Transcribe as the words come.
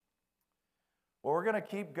Well, we're going to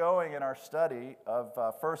keep going in our study of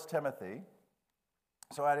 1 Timothy.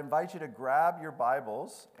 So I'd invite you to grab your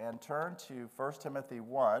Bibles and turn to 1 Timothy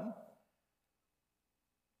 1.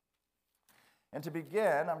 And to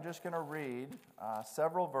begin, I'm just going to read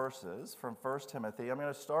several verses from 1 Timothy. I'm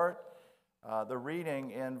going to start the reading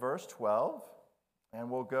in verse 12, and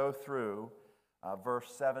we'll go through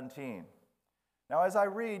verse 17. Now, as I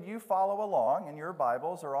read, you follow along, and your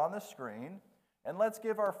Bibles are on the screen. And let's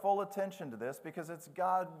give our full attention to this because it's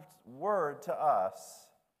God's word to us.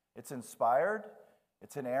 It's inspired,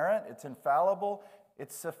 it's inerrant, it's infallible,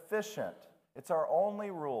 it's sufficient. It's our only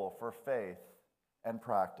rule for faith and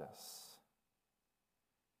practice.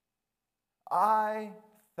 I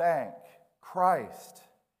thank Christ,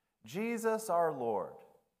 Jesus our Lord,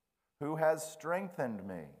 who has strengthened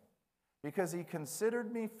me because he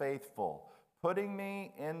considered me faithful, putting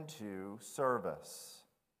me into service.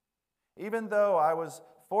 Even though I was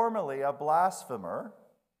formerly a blasphemer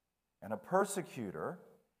and a persecutor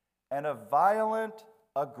and a violent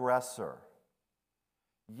aggressor,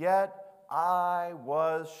 yet I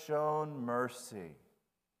was shown mercy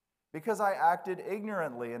because I acted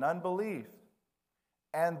ignorantly in unbelief,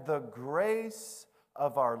 and the grace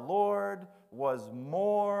of our Lord was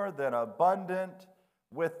more than abundant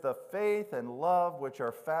with the faith and love which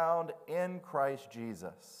are found in Christ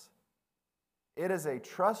Jesus. It is a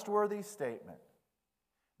trustworthy statement,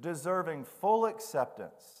 deserving full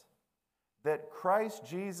acceptance, that Christ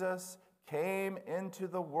Jesus came into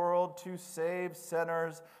the world to save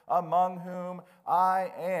sinners, among whom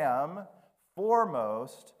I am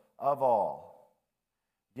foremost of all.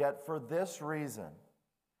 Yet for this reason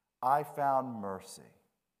I found mercy,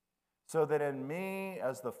 so that in me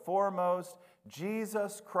as the foremost,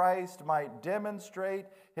 Jesus Christ might demonstrate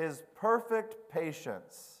his perfect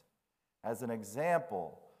patience as an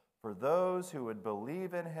example for those who would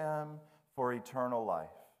believe in him for eternal life.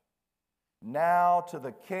 Now to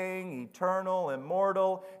the King, eternal,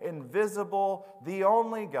 immortal, invisible, the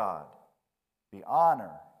only God, be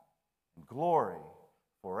honor and glory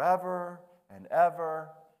forever and ever.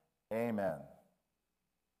 Amen.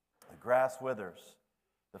 The grass withers,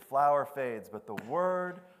 the flower fades, but the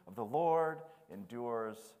word of the Lord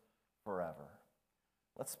endures forever.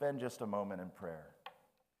 Let's spend just a moment in prayer.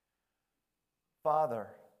 Father,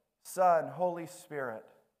 Son, Holy Spirit,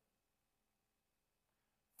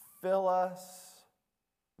 fill us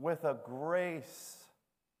with a grace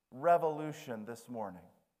revolution this morning.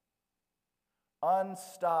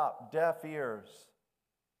 Unstop deaf ears.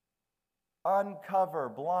 Uncover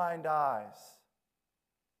blind eyes.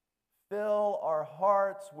 Fill our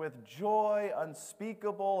hearts with joy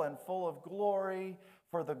unspeakable and full of glory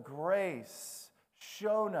for the grace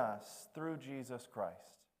shown us through Jesus Christ.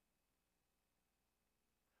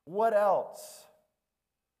 What else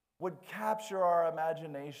would capture our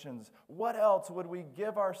imaginations? What else would we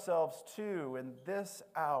give ourselves to in this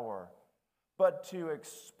hour but to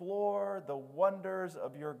explore the wonders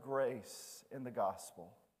of your grace in the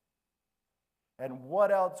gospel? And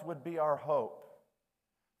what else would be our hope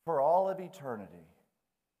for all of eternity?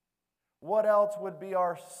 What else would be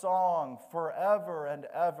our song forever and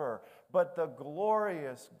ever but the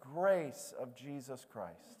glorious grace of Jesus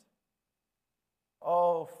Christ?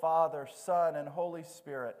 Oh, Father, Son, and Holy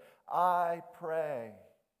Spirit, I pray,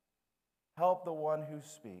 help the one who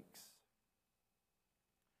speaks.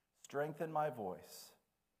 Strengthen my voice,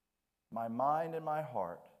 my mind, and my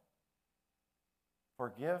heart.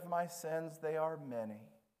 Forgive my sins, they are many,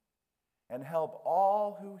 and help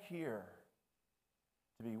all who hear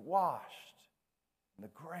to be washed in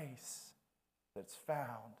the grace that's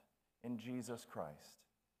found in Jesus Christ,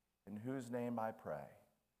 in whose name I pray.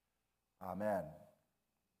 Amen.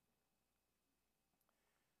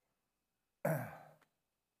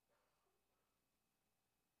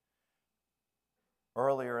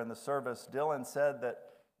 Earlier in the service, Dylan said that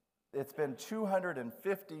it's been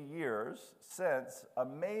 250 years since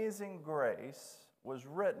Amazing Grace was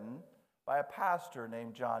written by a pastor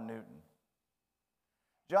named John Newton.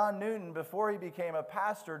 John Newton, before he became a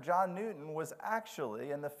pastor, John Newton was actually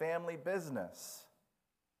in the family business,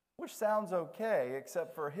 which sounds okay,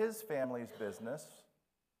 except for his family's business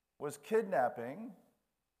was kidnapping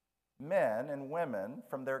men and women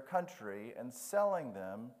from their country and selling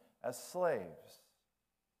them as slaves.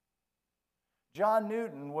 John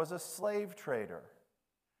Newton was a slave trader,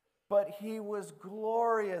 but he was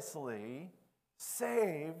gloriously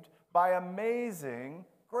saved by amazing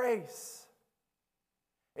grace.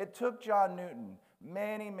 It took John Newton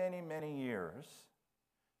many, many, many years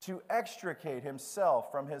to extricate himself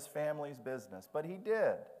from his family's business, but he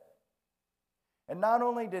did. And not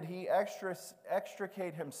only did he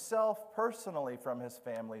extricate himself personally from his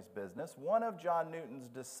family's business, one of John Newton's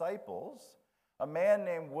disciples, a man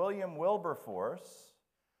named William Wilberforce,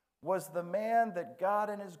 was the man that God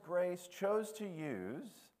in his grace chose to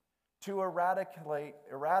use to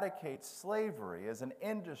eradicate slavery as an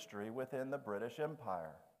industry within the British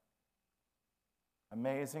Empire.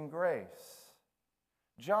 Amazing grace.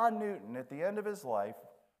 John Newton, at the end of his life,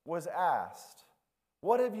 was asked,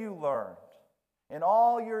 "What have you learned in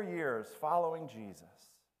all your years following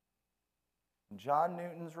Jesus?" And John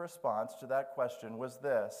Newton's response to that question was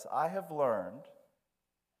this: "I have learned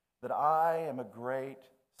that I am a great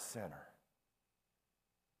sinner,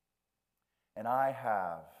 and I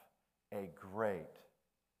have a great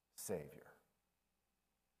Savior."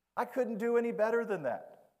 I couldn't do any better than that.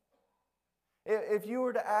 If you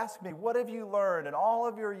were to ask me, what have you learned in all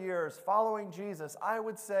of your years following Jesus, I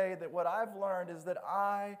would say that what I've learned is that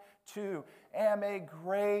I, too, am a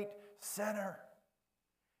great sinner.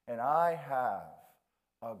 And I have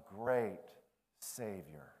a great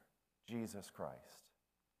Savior, Jesus Christ.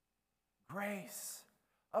 Grace,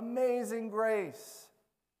 amazing grace.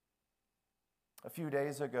 A few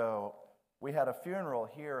days ago, we had a funeral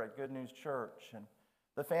here at Good News Church, and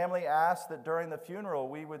the family asked that during the funeral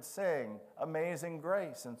we would sing Amazing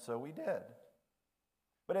Grace, and so we did.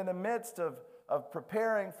 But in the midst of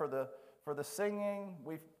preparing for the singing,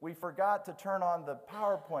 we forgot to turn on the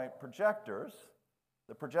PowerPoint projectors,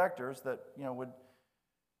 the projectors that would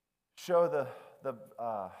show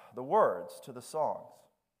the words to the songs.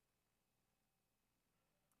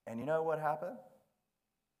 And you know what happened?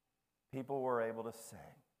 People were able to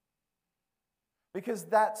sing. Because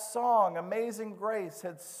that song, Amazing Grace,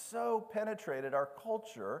 had so penetrated our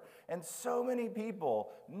culture, and so many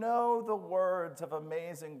people know the words of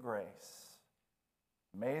Amazing Grace.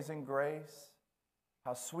 Amazing grace,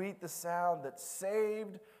 how sweet the sound that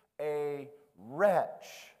saved a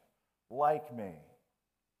wretch like me.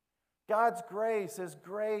 God's grace is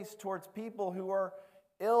grace towards people who are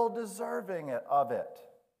ill-deserving of it.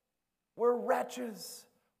 We're wretches.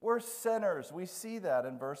 We're sinners. We see that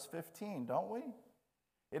in verse 15, don't we?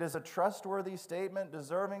 It is a trustworthy statement,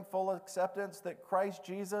 deserving full acceptance, that Christ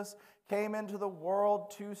Jesus came into the world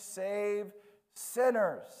to save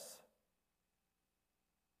sinners.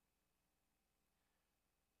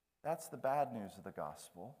 That's the bad news of the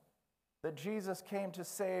gospel, that Jesus came to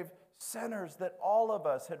save sinners, that all of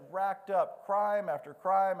us had racked up crime after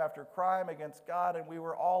crime after crime against God, and we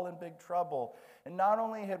were all in big trouble. And not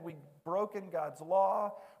only had we broken God's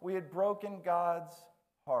law, we had broken God's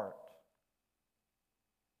heart.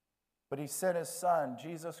 But he sent his Son,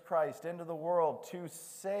 Jesus Christ, into the world to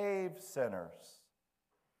save sinners,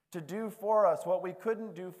 to do for us what we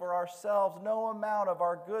couldn't do for ourselves. No amount of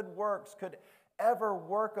our good works could ever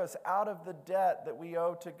work us out of the debt that we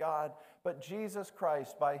owe to God. But Jesus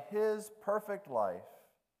Christ, by his perfect life,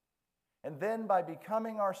 and then by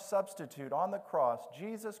becoming our substitute on the cross,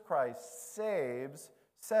 Jesus Christ saves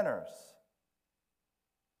sinners.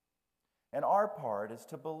 And our part is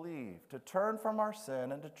to believe, to turn from our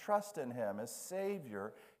sin and to trust in him as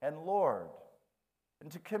Savior and Lord, and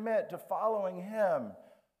to commit to following him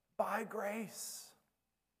by grace.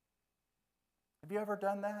 Have you ever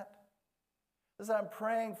done that? Listen, I'm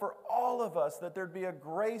praying for all of us that there'd be a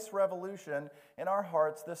grace revolution in our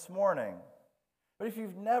hearts this morning. But if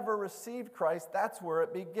you've never received Christ, that's where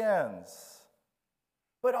it begins.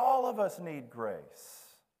 But all of us need grace.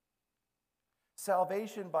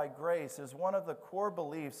 Salvation by grace is one of the core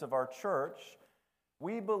beliefs of our church.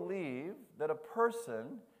 We believe that a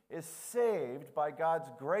person is saved by God's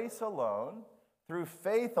grace alone, through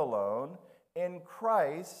faith alone, in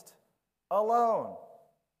Christ alone.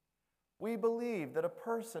 We believe that a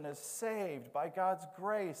person is saved by God's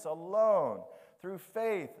grace alone, through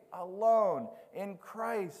faith alone, in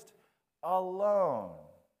Christ alone.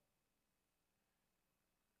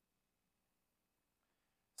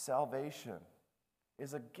 Salvation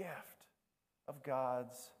is a gift of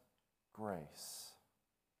God's grace.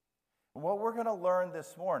 And what we're going to learn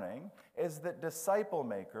this morning is that disciple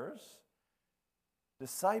makers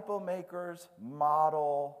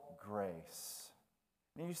model grace.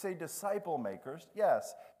 And you say disciple makers?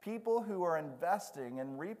 Yes, people who are investing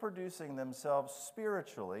and reproducing themselves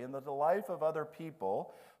spiritually in the life of other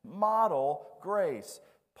people model grace.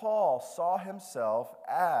 Paul saw himself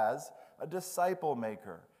as a disciple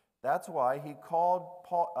maker. That's why he called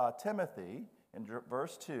Timothy, in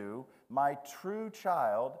verse 2, my true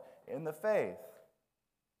child in the faith.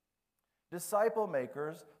 Disciple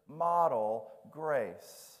makers model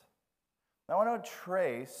grace. Now I want to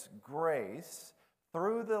trace grace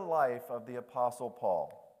through the life of the Apostle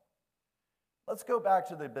Paul. Let's go back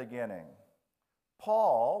to the beginning.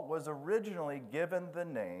 Paul was originally given the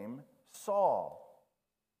name Saul.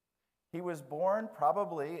 He was born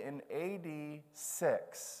probably in AD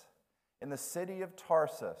 6 in the city of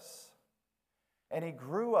Tarsus, and he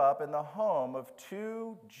grew up in the home of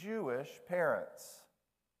two Jewish parents.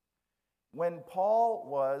 When Paul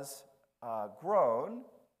was grown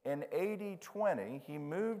in AD 20, he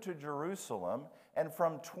moved to Jerusalem, and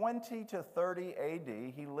from 20 to 30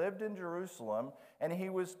 AD, he lived in Jerusalem, and he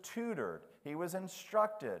was tutored, he was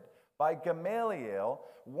instructed by Gamaliel,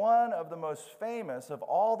 one of the most famous of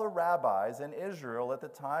all the rabbis in Israel at the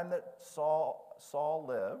time that Saul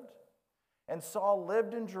lived. And Saul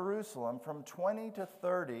lived in Jerusalem from 20 to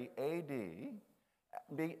 30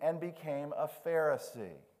 AD and became a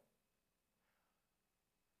Pharisee.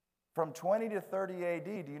 From 20 to 30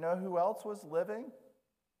 AD, do you know who else was living?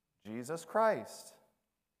 Jesus Christ.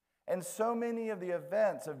 And so many of the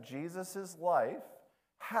events of Jesus' life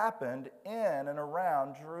happened in and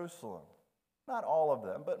around Jerusalem. Not all of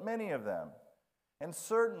them, but many of them. And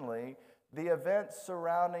certainly, the events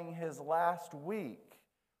surrounding his last week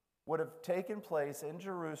would have taken place in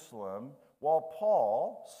Jerusalem while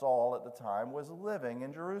Paul, Saul at the time, was living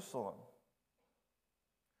in Jerusalem.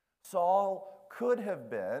 Saul could have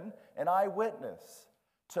been an eyewitness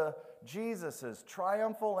to Jesus'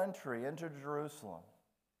 triumphal entry into Jerusalem.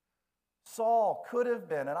 Saul could have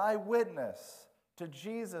been an eyewitness to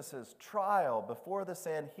Jesus' trial before the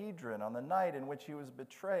Sanhedrin on the night in which he was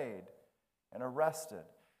betrayed and arrested.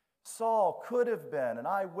 Saul could have been an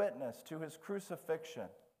eyewitness to his crucifixion.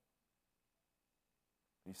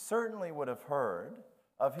 He certainly would have heard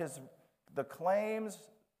of the claims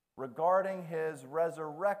regarding his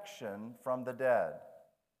resurrection from the dead.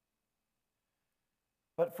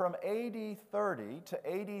 But from AD 30 to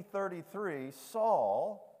AD 33,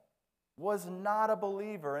 Saul was not a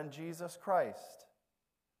believer in Jesus Christ,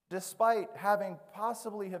 despite having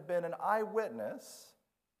possibly have been an eyewitness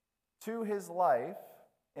to his life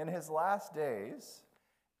in his last days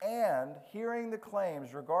and hearing the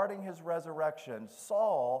claims regarding his resurrection.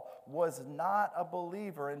 Saul was not a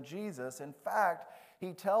believer in Jesus. In fact,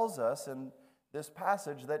 he tells us in this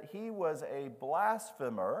passage that he was a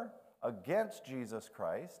blasphemer against Jesus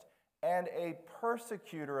Christ and a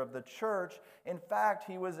persecutor of the church. In fact,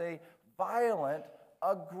 he was a violent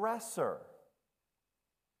aggressor.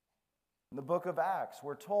 In the book of Acts,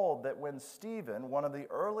 we're told that when Stephen, one of the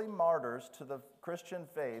early martyrs to the Christian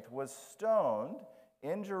faith, was stoned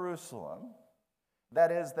in Jerusalem,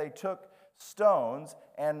 that is, they took stones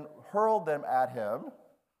and hurled them at him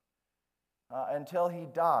until he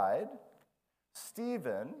died,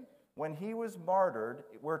 Stephen, when he was martyred,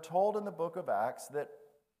 we're told in the book of Acts that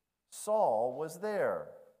Saul was there.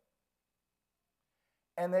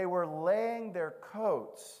 And they were laying their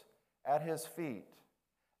coats at his feet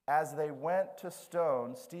as they went to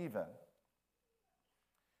stone Stephen.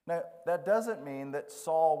 Now, that doesn't mean that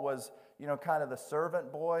Saul was, kind of the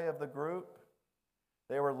servant boy of the group.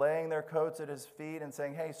 They were laying their coats at his feet and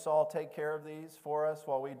saying, "Hey, Saul, take care of these for us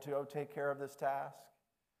while we go take care of this task."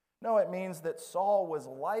 No, it means that Saul was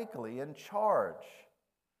likely in charge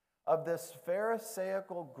of this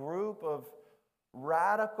Pharisaical group of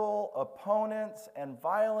radical opponents and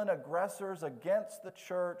violent aggressors against the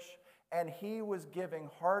church, and he was giving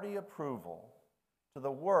hearty approval to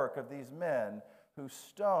the work of these men who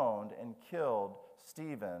stoned and killed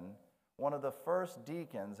Stephen, one of the first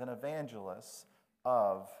deacons and evangelists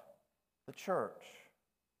of the church.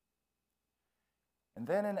 And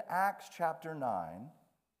then in Acts chapter 9,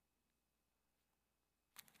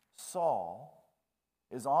 Saul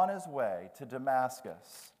is on his way to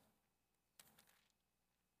Damascus.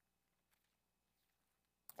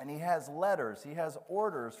 And he has letters, he has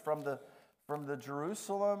orders from the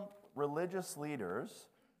Jerusalem religious leaders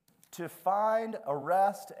to find,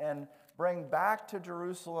 arrest, and bring back to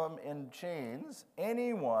Jerusalem in chains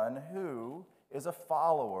anyone who is a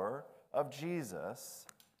follower of Jesus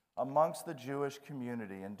amongst the Jewish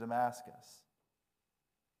community in Damascus.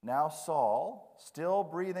 Now Saul, still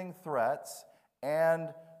breathing threats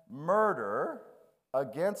and murder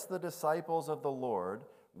against the disciples of the Lord,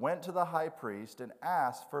 went to the high priest and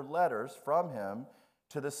asked for letters from him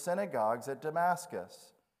to the synagogues at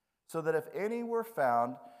Damascus, so that if any were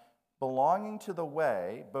found belonging to the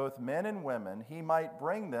way, both men and women, he might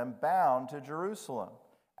bring them bound to Jerusalem.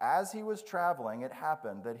 As he was traveling, it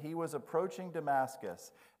happened that he was approaching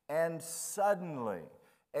Damascus, and suddenly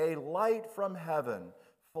a light from heaven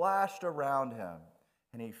flashed around him,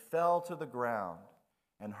 and he fell to the ground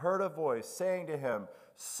and heard a voice saying to him,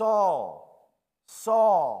 "Saul,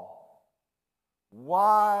 Saul,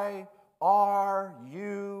 why are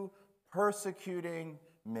you persecuting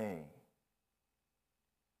me.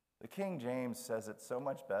 The King James says it so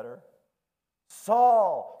much better.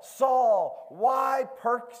 Saul, Saul, why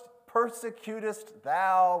persecutest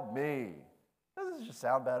thou me? Doesn't it just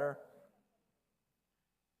sound better?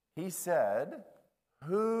 He said,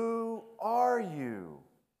 who are you,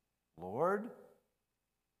 Lord?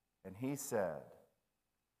 And he said,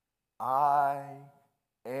 I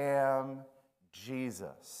am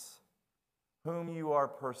Jesus, whom you are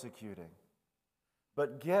persecuting.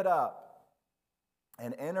 But get up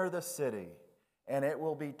and enter the city, and it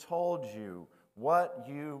will be told you what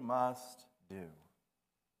you must do.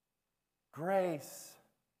 Grace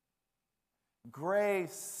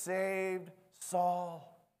saved Saul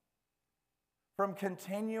from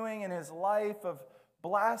continuing in his life of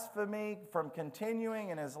blasphemy, from continuing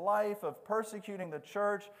in his life of persecuting the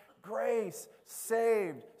church. Grace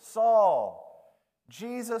saved Saul.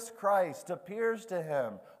 Jesus Christ appears to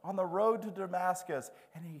him on the road to Damascus,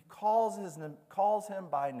 and he calls him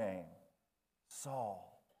by name,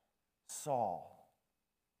 Saul, Saul.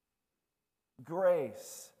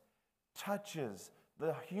 Grace touches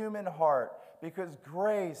the human heart because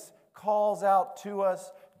grace calls out to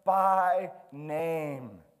us by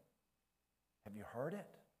name. Have you heard it?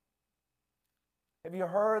 Have you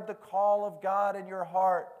heard the call of God in your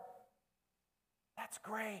heart? That's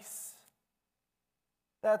grace.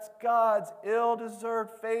 That's God's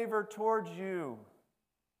ill-deserved favor towards you.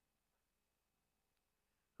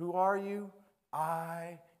 Who are you?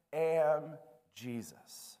 I am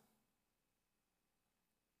Jesus.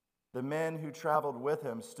 The men who traveled with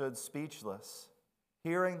him stood speechless,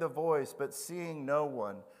 hearing the voice but seeing no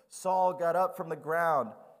one. Saul got up from the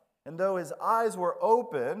ground, and though his eyes were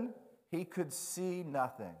open, he could see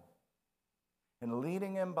nothing. And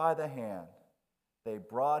leading him by the hand, they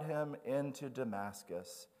brought him into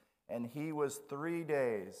Damascus, and he was 3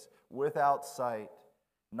 days without sight,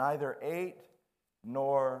 neither ate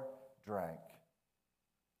nor drank.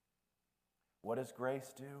 What does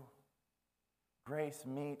grace do? Grace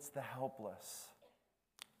meets the helpless.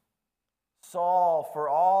 Saul, for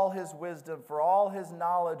all his wisdom, for all his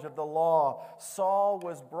knowledge of the law, Saul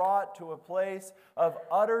was brought to a place of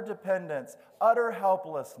utter dependence, utter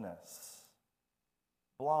helplessness,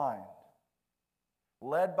 blind,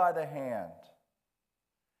 led by the hand,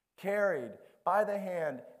 carried by the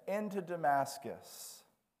hand into Damascus.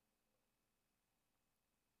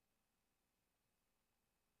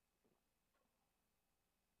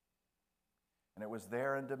 And it was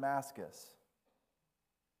there in Damascus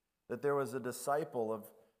that there was a disciple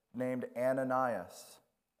named Ananias.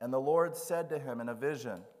 And the Lord said to him in a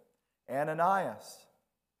vision, Ananias.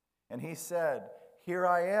 And he said, Here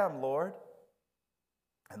I am, Lord.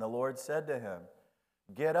 And the Lord said to him,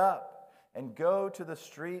 Get up and go to the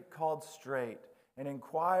street called Straight, and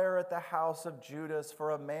inquire at the house of Judas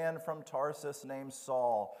for a man from Tarsus named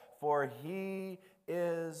Saul, for he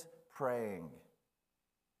is praying.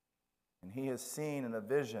 And he has seen in a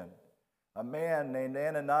vision a man named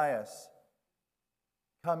Ananias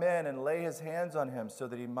come in and lay his hands on him so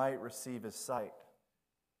that he might receive his sight.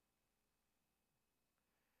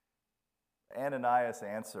 Ananias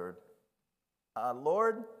answered,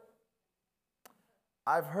 Lord,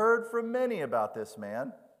 I've heard from many about this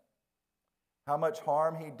man, how much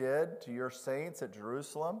harm he did to your saints at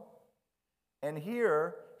Jerusalem. And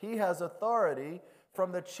here he has authority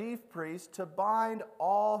from the chief priest to bind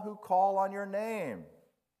all who call on your name.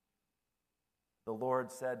 The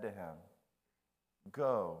Lord said to him,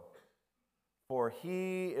 Go, for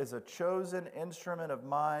he is a chosen instrument of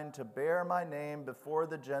mine to bear my name before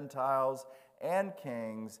the Gentiles and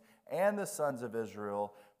kings and the sons of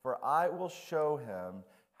Israel, for I will show him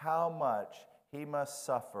how much he must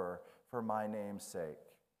suffer for my name's sake.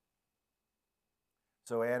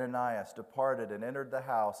 So Ananias departed and entered the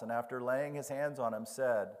house, and after laying his hands on him,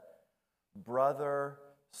 said, Brother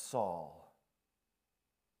Saul.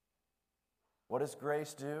 What does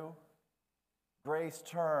grace do? Grace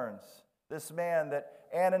turns this man that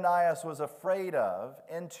Ananias was afraid of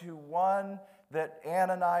into one that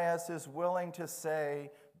Ananias is willing to say,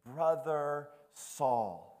 Brother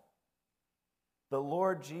Saul. The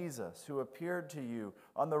Lord Jesus, who appeared to you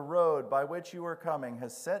on the road by which you were coming,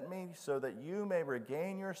 has sent me so that you may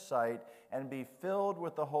regain your sight and be filled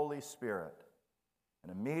with the Holy Spirit.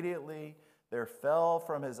 And immediately there fell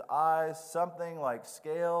from his eyes something like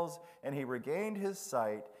scales, and he regained his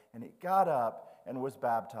sight, and he got up and was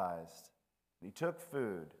baptized. He took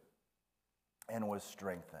food and was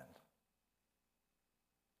strengthened.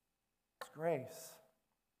 It's grace.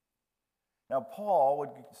 Now,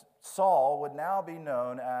 Saul would now be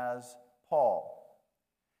known as Paul.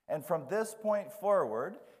 And from this point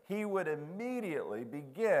forward, he would immediately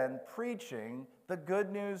begin preaching the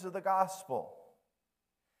good news of the gospel.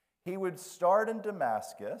 He would start in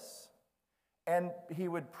Damascus, and he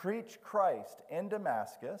would preach Christ in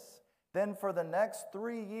Damascus. Then for the next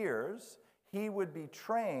 3 years, he would be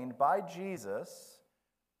trained by Jesus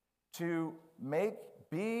to make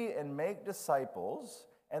disciples,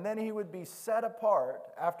 and then he would be set apart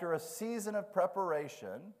after a season of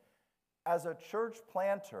preparation as a church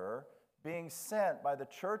planter being sent by the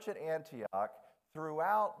church at Antioch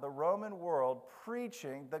throughout the Roman world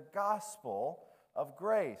preaching the gospel of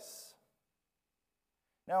grace.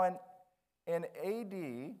 Now in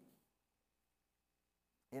AD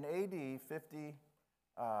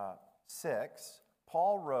 56,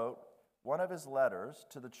 Paul wrote one of his letters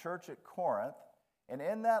to the church at Corinth, and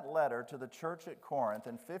in that letter to the church at Corinth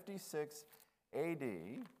in 56 AD,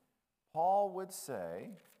 Paul would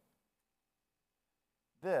say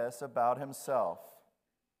this about himself.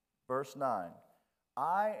 Verse 9,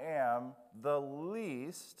 I am the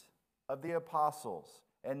least of the apostles,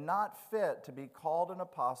 and not fit to be called an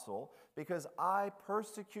apostle, because I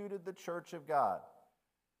persecuted the church of God.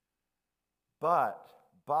 But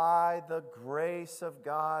by the grace of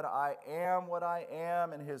God, I am what I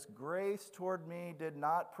am, and his grace toward me did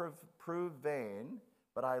not prove vain,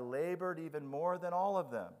 but I labored even more than all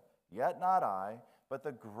of them. Yet not I, but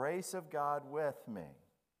the grace of God with me.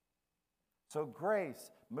 So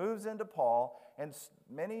grace moves into Paul, and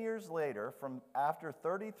many years later, from after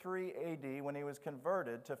 33 AD when he was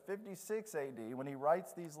converted to 56 AD when he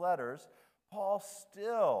writes these letters, Paul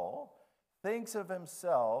still thinks of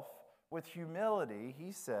himself with humility.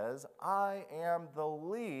 He says, I am the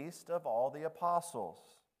least of all the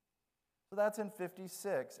apostles. So that's in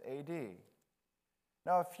 56 AD.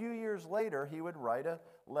 Now, a few years later, he would write a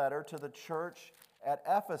letter to the church at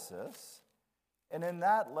Ephesus. And in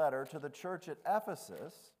that letter to the church at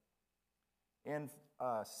Ephesus, in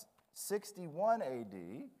 61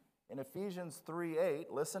 AD, in Ephesians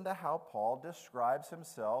 3:8, listen to how Paul describes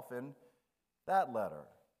himself in that letter.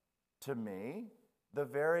 To me, the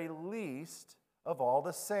very least of all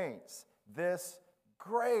the saints, this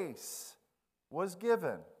grace was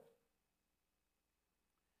given.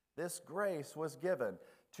 This grace was given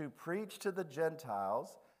to preach to the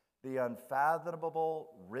Gentiles the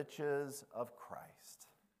unfathomable riches of Christ.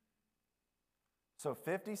 So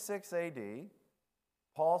 56 AD,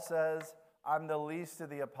 Paul says, I'm the least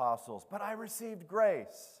of the apostles, but I received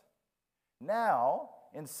grace. Now,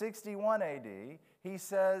 in 61 AD, he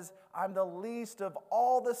says, I'm the least of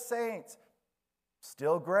all the saints,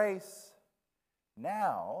 still grace.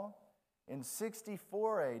 Now, in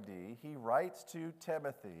 64 AD, he writes to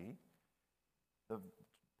Timothy, the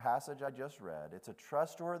passage I just read. It's a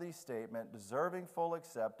trustworthy statement, deserving full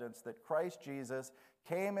acceptance, that Christ Jesus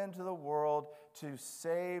came into the world to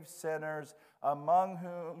save sinners, among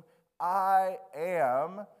whom I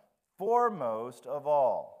am foremost of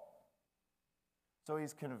all. So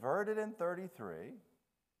he's converted in 33.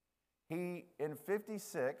 He, in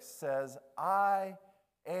 56, says, I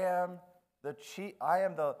am the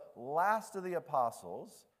last of the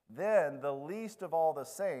apostles, then the least of all the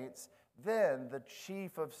saints, then the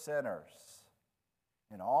chief of sinners.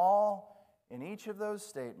 In each of those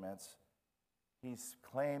statements, he's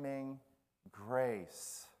claiming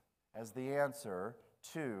grace as the answer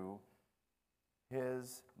to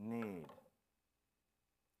his need.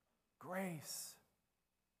 Grace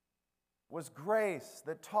was grace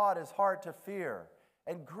that taught his heart to fear,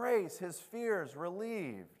 and grace his fears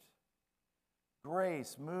relieved.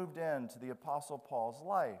 Grace moved into the Apostle Paul's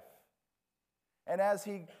life. And as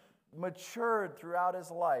he matured throughout his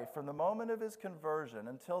life, from the moment of his conversion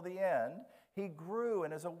until the end, he grew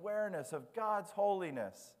in his awareness of God's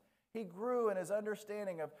holiness. He grew in his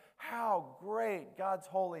understanding of how great God's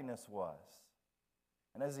holiness was.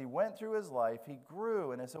 And as he went through his life, he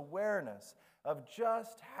grew in his awareness of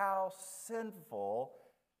just how sinful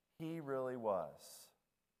he really was.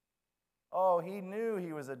 Oh, he knew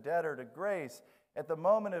he was a debtor to grace at the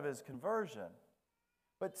moment of his conversion.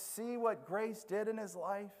 But see what grace did in his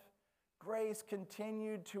life? Grace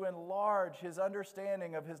continued to enlarge his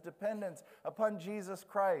understanding of his dependence upon Jesus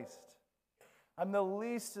Christ. I'm the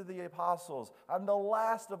least of the apostles. I'm the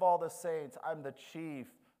last of all the saints. I'm the chief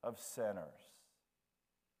of sinners.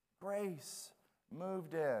 Grace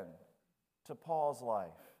moved in to Paul's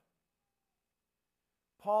life.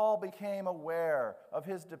 Paul became aware of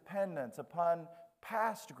his dependence upon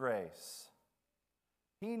past grace.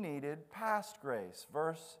 He needed past grace.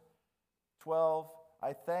 Verse 12,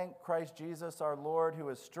 I thank Christ Jesus our Lord, who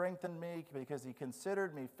has strengthened me because he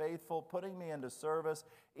considered me faithful, putting me into service,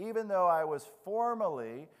 even though I was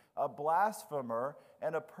formerly a blasphemer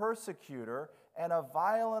and a persecutor and a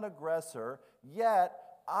violent aggressor, yet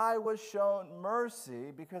I was shown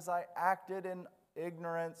mercy because I acted in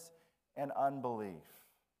ignorance and unbelief.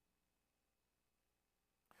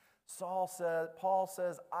 Paul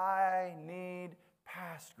says, I need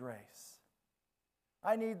past grace.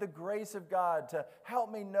 I need the grace of God to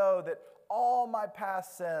help me know that all my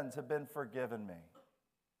past sins have been forgiven me.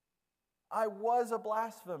 I was a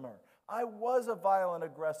blasphemer. I was a violent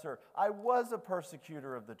aggressor. I was a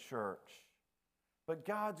persecutor of the church. But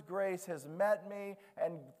God's grace has met me,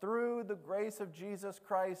 and through the grace of Jesus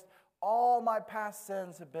Christ, all my past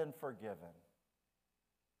sins have been forgiven.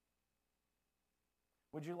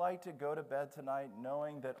 Would you like to go to bed tonight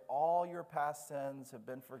knowing that all your past sins have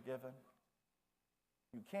been forgiven?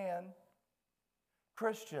 You can.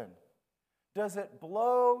 Christian, does it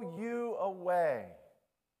blow you away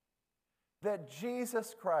that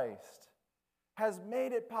Jesus Christ has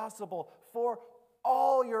made it possible for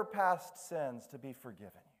all your past sins to be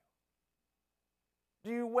forgiven you?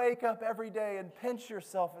 Do you wake up every day and pinch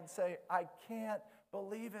yourself and say, I can't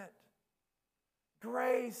believe it?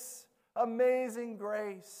 Grace, amazing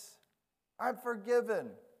grace. I'm forgiven.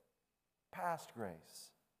 Past grace.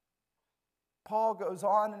 Paul goes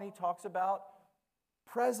on and he talks about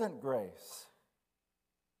present grace.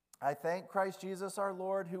 I thank Christ Jesus our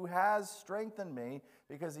Lord, who has strengthened me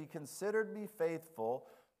because he considered me faithful,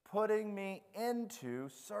 putting me into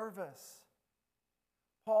service.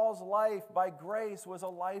 Paul's life by grace was a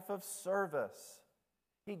life of service.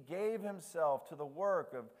 He gave himself to the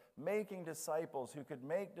work of making disciples who could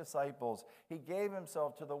make disciples. He gave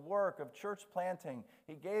himself to the work of church planting.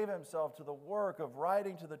 He gave himself to the work of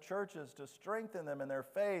writing to the churches to strengthen them in their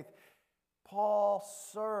faith. Paul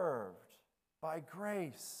served by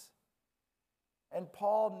grace. And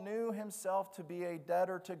Paul knew himself to be a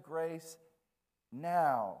debtor to grace.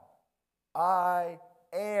 Now, I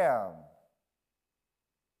am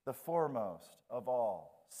the foremost of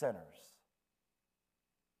all sinners.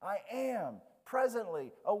 I am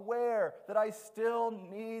presently aware that I still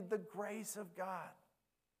need the grace of God.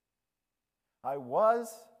 I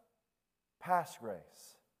was past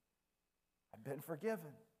grace. I've been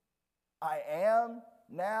forgiven. I am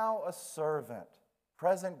now a servant,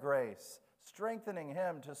 present grace, strengthening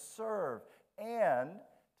him to serve and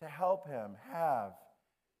to help him have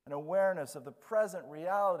an awareness of the present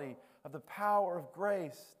reality of the power of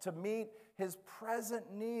grace to meet his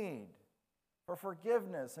present need for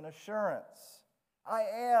forgiveness and assurance. I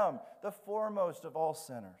am the foremost of all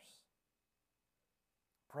sinners.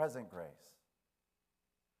 Present grace,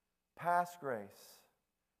 past grace,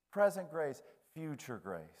 present grace, future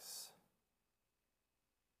grace.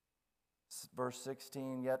 Verse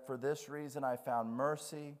 16, yet for this reason I found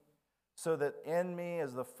mercy, so that in me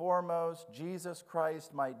as the foremost, Jesus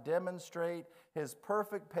Christ might demonstrate his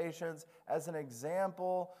perfect patience as an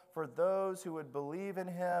example for those who would believe in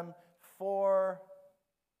him for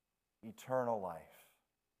eternal life.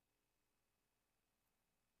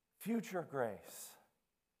 Future grace.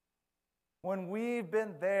 When we've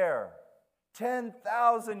been there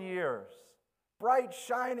 10,000 years, bright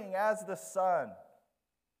shining as the sun,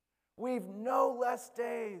 we've no less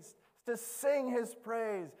days to sing his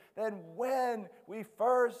praise than when we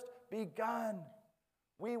first begun.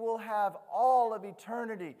 We will have all of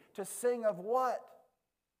eternity to sing of what?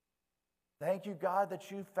 Thank you, God, that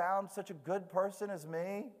you found such a good person as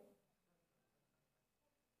me.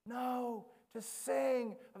 No, to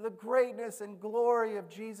sing of the greatness and glory of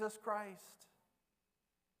Jesus Christ.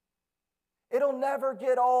 It'll never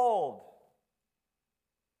get old.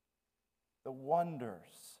 The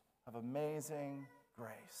wonders of amazing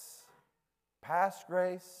grace. Past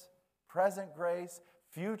grace, present grace,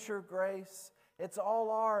 future grace. It's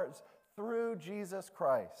all ours through Jesus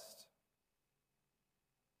Christ.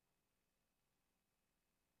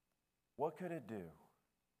 What could it do?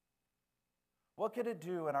 What could it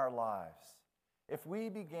do in our lives if we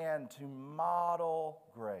began to model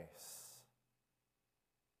grace?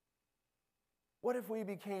 What if we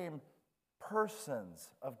became persons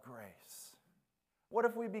of grace? What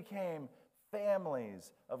if we became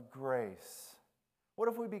families of grace? What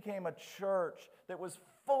if we became a church that was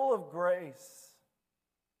full of grace?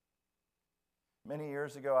 Many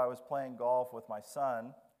years ago, I was playing golf with my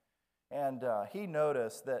son, and he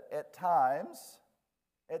noticed that at times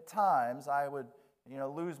I would,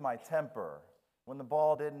 lose my temper when the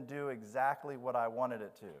ball didn't do exactly what I wanted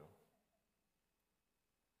it to.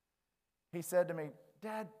 He said to me,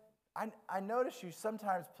 Dad, I notice you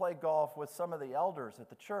sometimes play golf with some of the elders at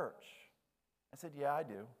the church. I said, yeah, I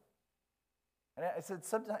do.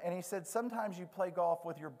 And he said, sometimes you play golf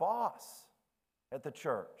with your boss. at the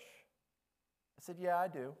church. I said, yeah, I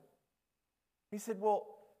do. He said, well,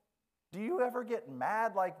 do you ever get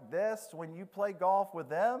mad like this when you play golf with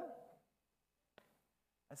them?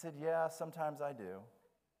 I said, yeah, sometimes I do.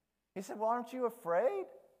 He said, well, aren't you afraid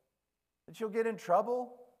that you'll get in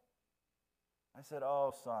trouble? I said,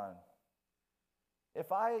 oh, son,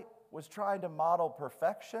 if I was trying to model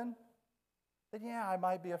perfection, then yeah, I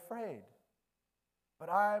might be afraid. But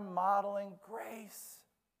I'm modeling grace.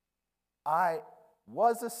 I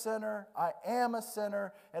was a sinner, I am a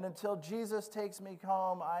sinner, and until Jesus takes me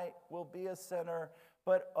home, I will be a sinner.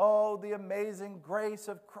 But oh, the amazing grace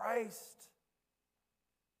of Christ.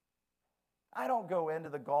 I don't go into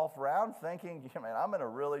the golf round thinking, man, I'm going to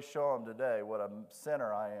really show him today what a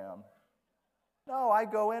sinner I am. No, I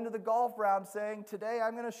go into the golf round saying, today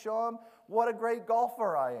I'm going to show him what a great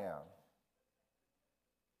golfer I am.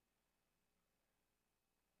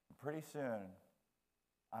 Pretty soon,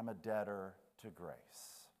 I'm a debtor to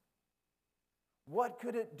grace. What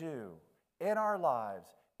could it do in our lives,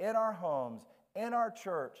 in our homes, in our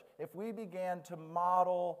church, if we began to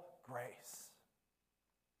model grace?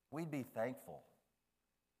 We'd be thankful.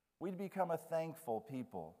 We'd become a thankful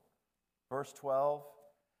people. Verse 12,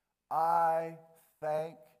 I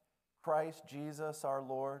thank Christ Jesus our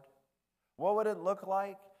Lord. What would it look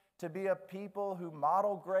like to be a people who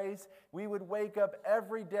model grace? We would wake up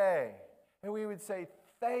every day and we would say,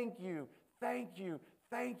 thank you, thank you,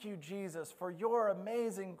 thank you, Jesus, for your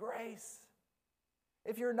amazing grace.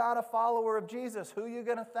 If you're not a follower of Jesus, who are you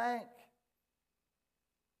going to thank?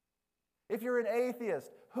 If you're an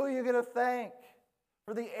atheist, who are you going to thank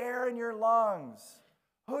for the air in your lungs?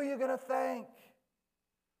 Who are you going to thank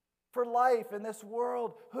for life in this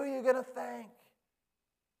world? Who are you going to thank?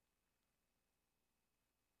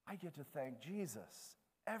 I get to thank Jesus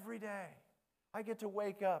every day. I get to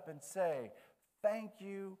wake up and say, thank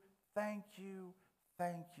you, thank you,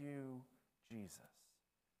 thank you, Jesus,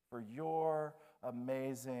 for your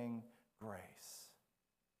amazing grace.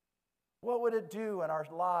 What would it do in our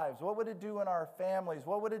lives? What would it do in our families?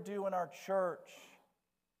 What would it do in our church?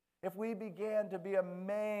 If we began to be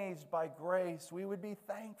amazed by grace, we would be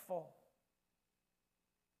thankful.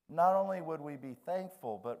 Not only would we be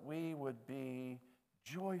thankful, but we would be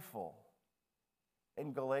joyful.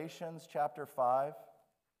 In Galatians chapter 5,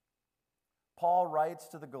 Paul writes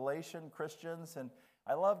to the Galatian Christians, and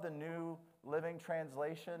I love the New Living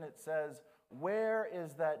Translation. It says, where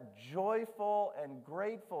is that joyful and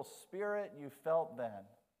grateful spirit you felt then?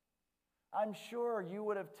 I'm sure you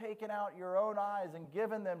would have taken out your own eyes and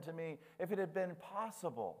given them to me if it had been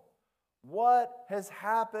possible. What has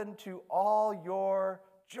happened to all your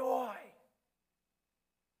joy?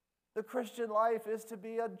 The Christian life is to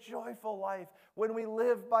be a joyful life. When we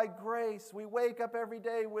live by grace, we wake up every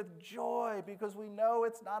day with joy because we know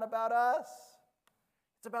it's not about us.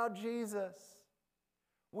 It's about Jesus.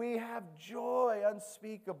 We have joy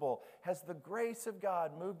unspeakable. Has the grace of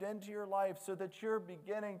God moved into your life so that you're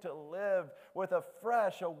beginning to live with a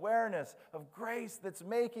fresh awareness of grace that's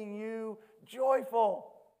making you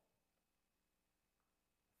joyful?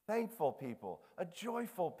 Thankful people, a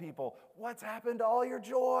joyful people. What's happened to all your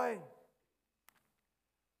joy?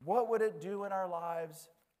 What would it do in our lives?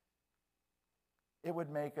 It would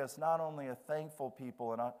make us not only a thankful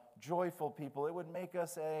people and a joyful people, it would make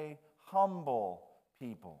us a humble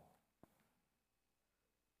people.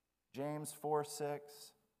 James 4:6.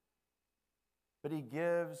 But he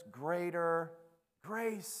gives greater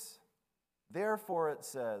grace. Therefore, it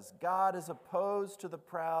says, God is opposed to the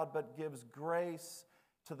proud, but gives grace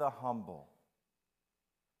to the humble.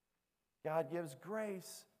 God gives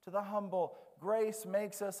grace to the humble. Grace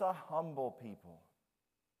makes us a humble people.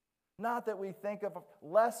 Not that we think of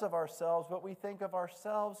less of ourselves, but we think of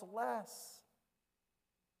ourselves less.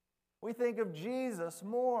 We think of Jesus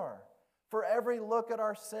more. For every look at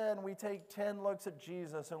our sin, we take 10 looks at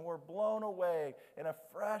Jesus, and we're blown away in a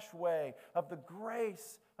fresh way of the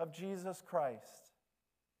grace of Jesus Christ.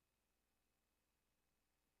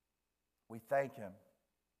 We thank him.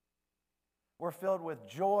 We're filled with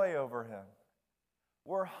joy over him.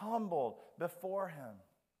 We're humbled before him.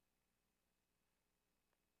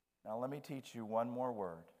 Now let me teach you one more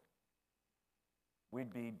word.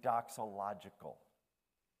 We'd be doxological.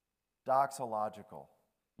 Doxological.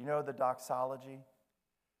 You know the doxology?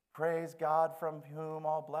 Praise God from whom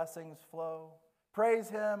all blessings flow. Praise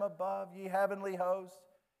him above, ye heavenly hosts.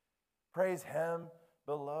 Praise him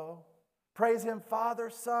below. Praise him,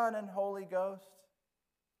 Father, Son, and Holy Ghost.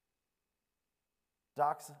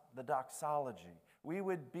 The doxology. We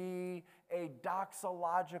would be a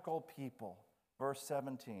doxological people. Verse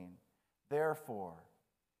 17. Therefore,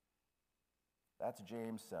 that's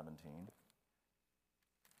James 17.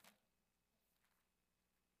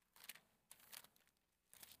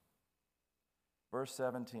 Verse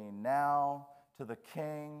 17, now to the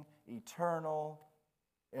King, eternal,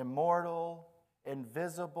 immortal,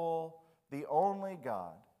 invisible, the only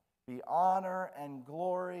God, be honor and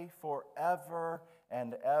glory forever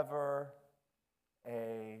and ever.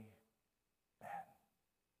 Amen.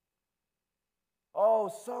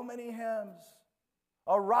 Oh, so many hymns.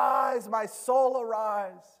 Arise, my soul,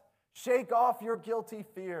 arise. Shake off your guilty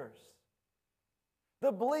fears.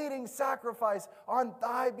 The bleeding sacrifice on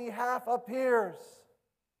thy behalf appears.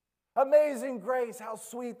 Amazing grace, how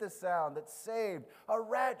sweet the sound that saved a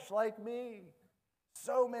wretch like me.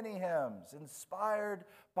 So many hymns inspired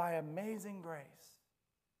by amazing grace.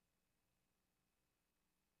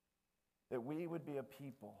 That we would be a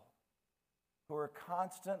people who are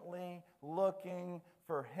constantly looking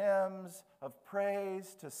for hymns of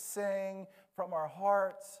praise to sing from our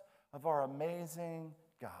hearts of our amazing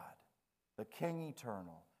God, the King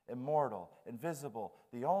eternal, immortal, invisible,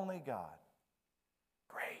 the only God.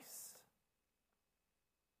 Grace.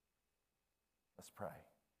 Let's pray.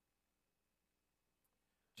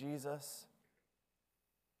 Jesus,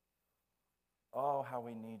 oh, how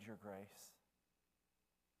we need your grace.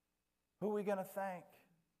 Who are we going to thank?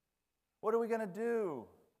 What are we going to do?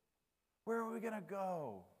 Where are we going to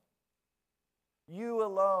go? You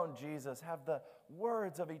alone, Jesus, have the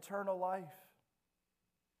words of eternal life.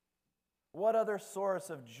 What other source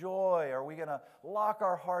of joy are we going to lock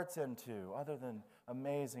our hearts into other than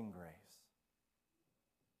amazing grace?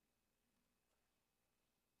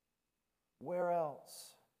 Where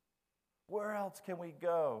else? Where else can we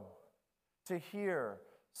go to hear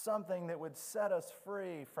something that would set us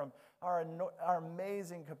free from our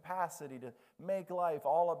amazing capacity to make life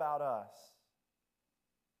all about us,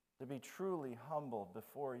 to be truly humbled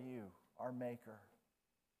before you, our Maker?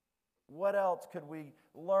 What else could we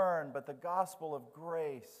learn but the gospel of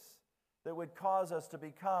grace that would cause us to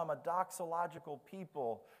become a doxological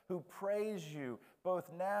people who praise you both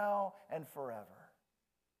now and forever?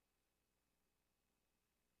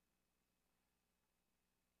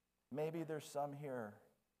 Maybe there's some here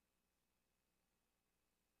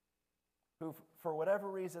who, for whatever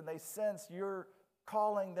reason, they sense you're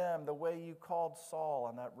calling them the way you called Saul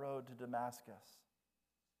on that road to Damascus.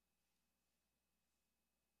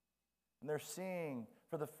 And they're seeing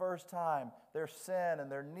for the first time their sin and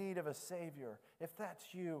their need of a Savior. If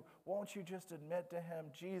that's you, won't you just admit to him,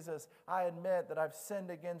 Jesus, I admit that I've sinned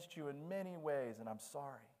against you in many ways and I'm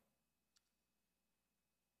sorry.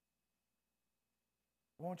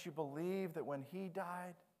 Won't you believe that when he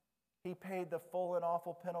died, he paid the full and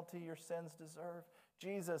awful penalty your sins deserve?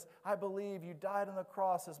 Jesus, I believe you died on the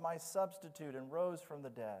cross as my substitute and rose from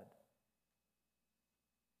the dead.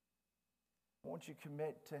 Won't you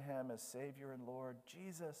commit to him as Savior and Lord?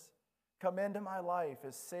 Jesus, come into my life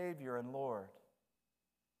as Savior and Lord,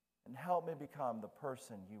 and help me become the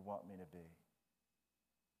person you want me to be.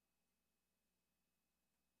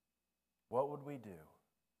 What would we do?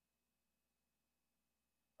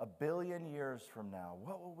 1 billion years from now,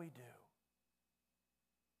 what will we do?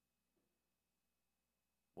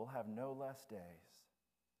 We'll have no less days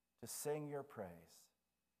to sing your praise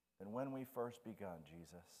than when we first begun,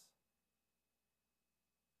 Jesus.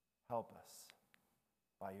 Help us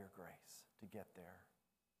by your grace to get there.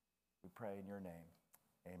 We pray in your name.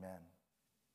 Amen.